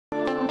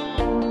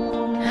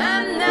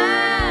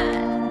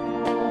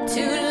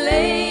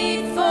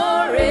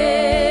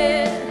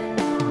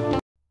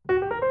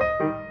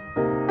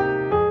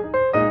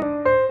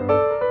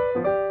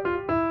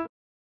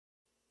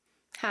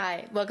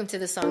Welcome to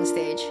the song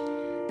stage.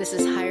 This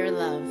is Higher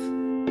Love.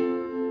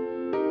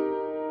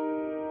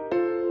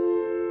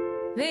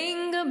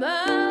 Think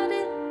about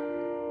it,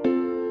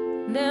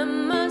 there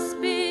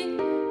must be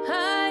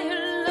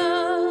higher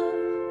love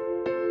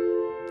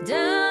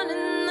down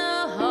in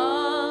the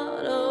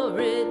heart or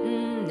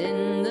written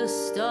in the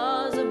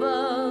stars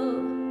above.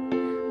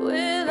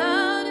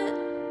 Without it,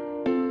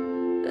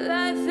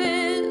 life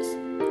is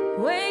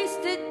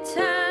wasted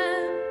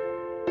time.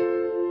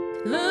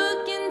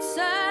 Look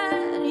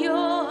inside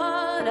your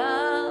heart,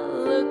 I'll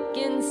look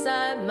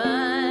inside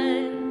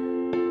mine.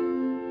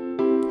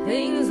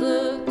 Things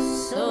look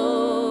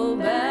so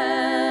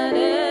bad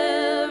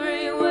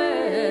everywhere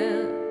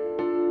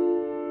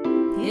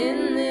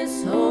in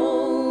this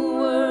whole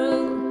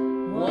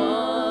world.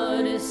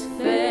 What is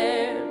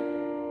fair?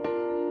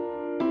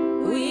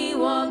 We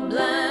walk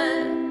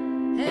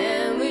blind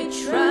and we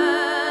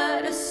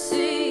try to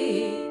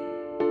see,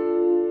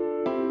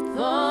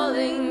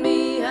 falling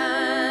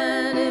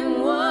behind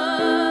in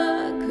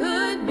what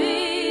could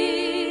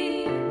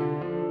be.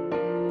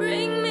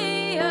 Bring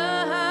me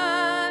a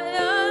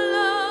higher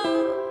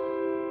love.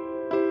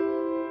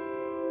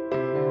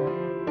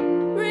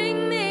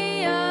 Bring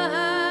me a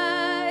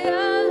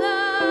higher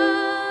love.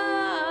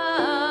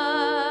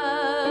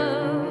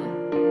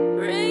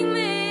 Bring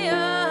me a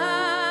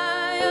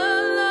higher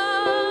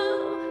love.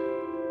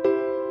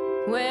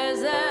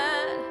 Where's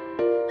that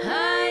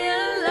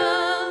higher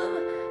love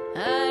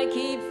I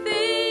keep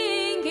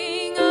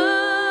thinking of?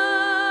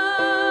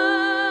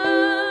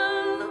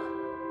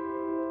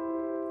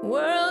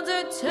 Worlds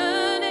are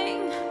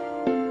turning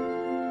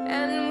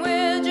and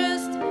we're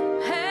just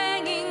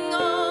hanging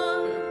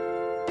on,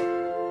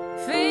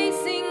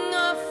 facing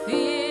our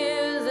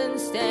fears and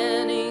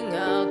standing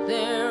out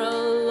there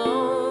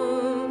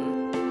alone.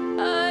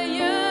 A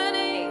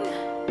yearning,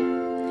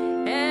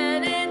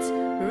 and it's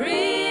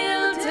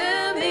real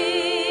to me.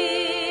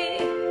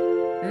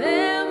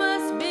 There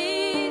must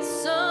be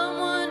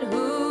someone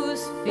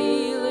who's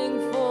feeling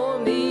for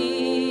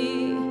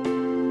me.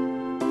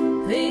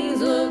 Things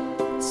look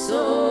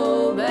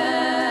so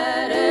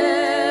bad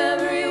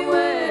everywhere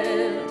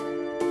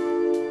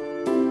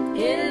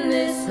in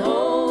this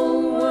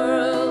whole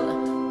world.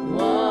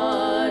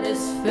 What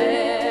is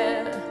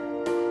fair?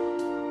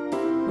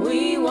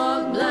 We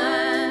walk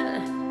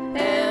blind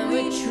and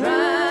we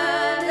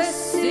try to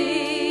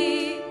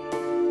see,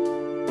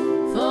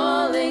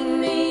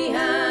 falling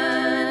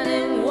behind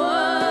in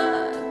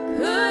what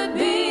could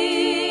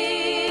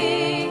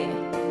be.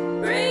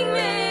 Bring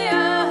me a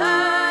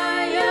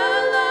higher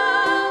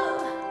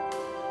love.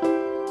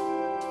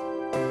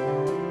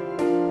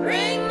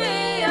 Bring me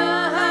a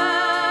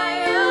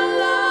higher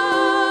love.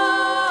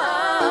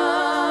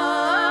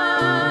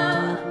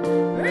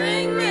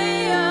 Bring me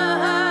a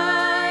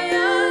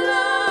higher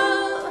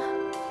love.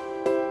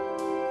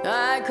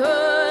 I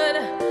could